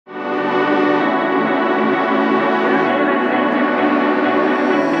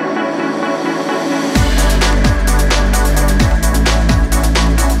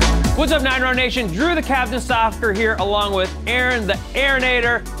What's up, 9Round Nation? Drew the Captain Stalker here, along with Erin the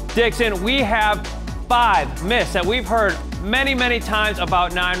Erinator Dixon. We have 5 myths that we've heard many, many times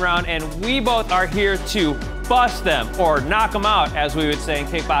about 9Round, and we both are here to bust them, or knock them out, as we would say in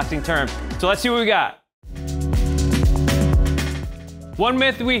kickboxing terms. So let's see what we got. One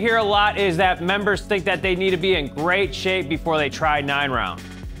myth we hear a lot is that members think that they need to be in great shape before they try 9Round.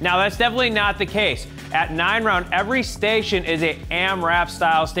 Now, that's definitely not the case. At 9Round, every station is a AMRAP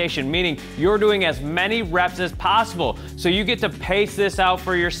style station, meaning you're doing as many reps as possible. So you get to pace this out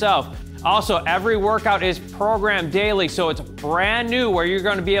for yourself. Also, every workout is programmed daily, so it's brand new where you're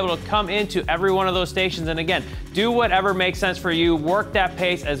going to be able to come into every one of those stations and again, do whatever makes sense for you, work that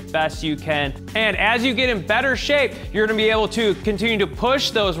pace as best you can. And as you get in better shape, you're going to be able to continue to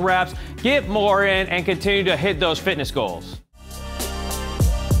push those reps, get more in, and continue to hit those fitness goals.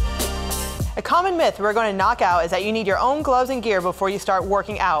 A common myth we're going to knock out is that you need your own gloves and gear before you start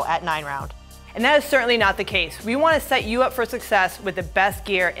working out at 9Round. And that is certainly not the case. We want to set you up for success with the best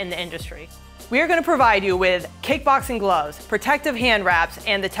gear in the industry. We are going to provide you with kickboxing gloves, protective hand wraps,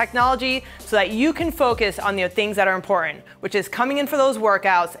 and the technology so that you can focus on the things that are important, which is coming in for those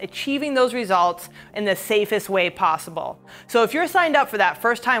workouts, achieving those results in the safest way possible. So if you're signed up for that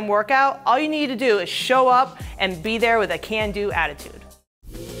first time workout, all you need to do is show up and be there with a can-do attitude.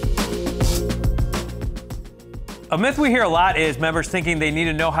 A myth we hear a lot is members thinking they need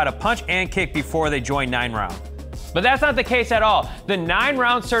to know how to punch and kick before they join 9Round. But that's not the case at all. The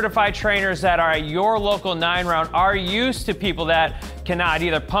 9Round certified trainers that are at your local 9Round are used to people that cannot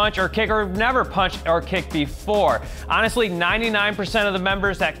either punch or kick or have never punched or kicked before. Honestly, 99% of the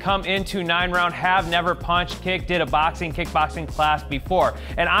members that come into 9Round have never punched, kicked, did a kickboxing class before.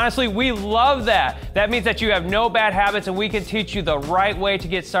 And honestly, we love that. That means that you have no bad habits and we can teach you the right way to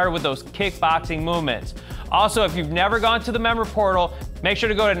get started with those kickboxing movements. Also, if you've never gone to the member portal, make sure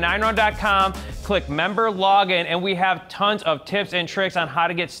to go to 9round.com, click member login, and we have tons of tips and tricks on how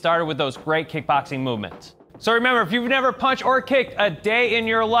to get started with those great kickboxing movements. So remember, if you've never punched or kicked a day in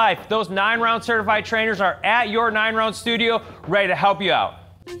your life, those 9Round certified trainers are at your 9Round studio ready to help you out.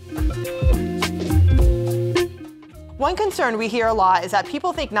 One concern we hear a lot is that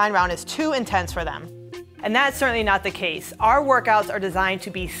people think 9Round is too intense for them. And that's certainly not the case. Our workouts are designed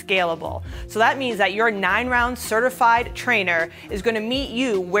to be scalable. So that means that your 9Round certified trainer is going to meet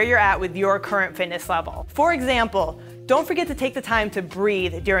you where you're at with your current fitness level. For example, don't forget to take the time to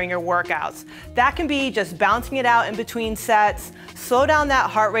breathe during your workouts. That can be just bouncing it out in between sets, slow down that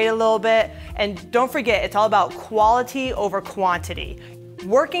heart rate a little bit, and don't forget, it's all about quality over quantity.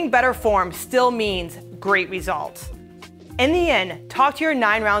 Working better form still means great results. In the end, talk to your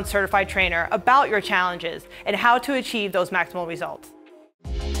 9Round certified trainer about your challenges and how to achieve those maximal results.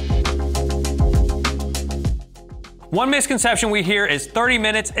 One misconception we hear is 30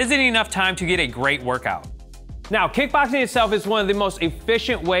 minutes isn't enough time to get a great workout. Now, kickboxing itself is one of the most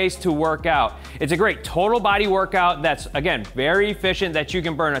efficient ways to work out. It's a great total body workout that's, again, very efficient, that you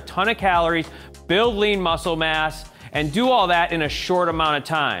can burn a ton of calories, build lean muscle mass, and do all that in a short amount of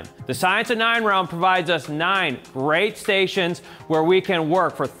time. The science of 9Round provides us 9 great stations where we can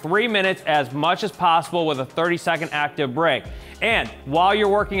work for 3 minutes as much as possible with a 30-second active break. And while you're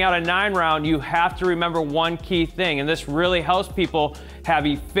working out a 9Round, you have to remember one key thing, and this really helps people have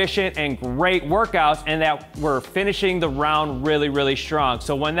efficient and great workouts, and that we're finishing the round really, really strong.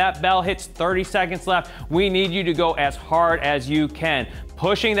 So when that bell hits 30 seconds left, we need you to go as hard as you can,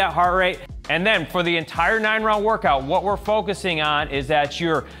 pushing that heart rate. And then for the entire 9Round workout, what we're focusing on is that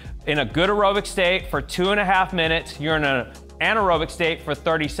you're in a good aerobic state for 2.5 minutes, you're in an anaerobic state for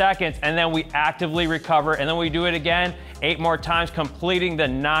 30 seconds, and then we actively recover, and then we do it again 8 more times, completing the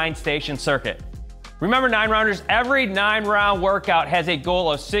 9-station circuit. Remember, 9Rounders, every 9Round workout has a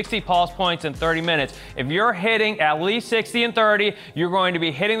goal of 60 pulse points in 30 minutes. If you're hitting at least 60 and 30, you're going to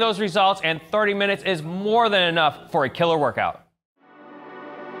be hitting those results, and 30 minutes is more than enough for a killer workout.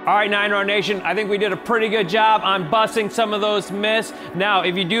 All right, 9Round Nation, I think we did a pretty good job on busting some of those myths. Now,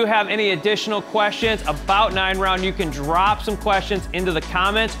 if you do have any additional questions about 9Round, you can drop some questions into the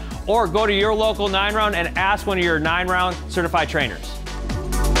comments or go to your local 9Round and ask one of your 9Round certified trainers.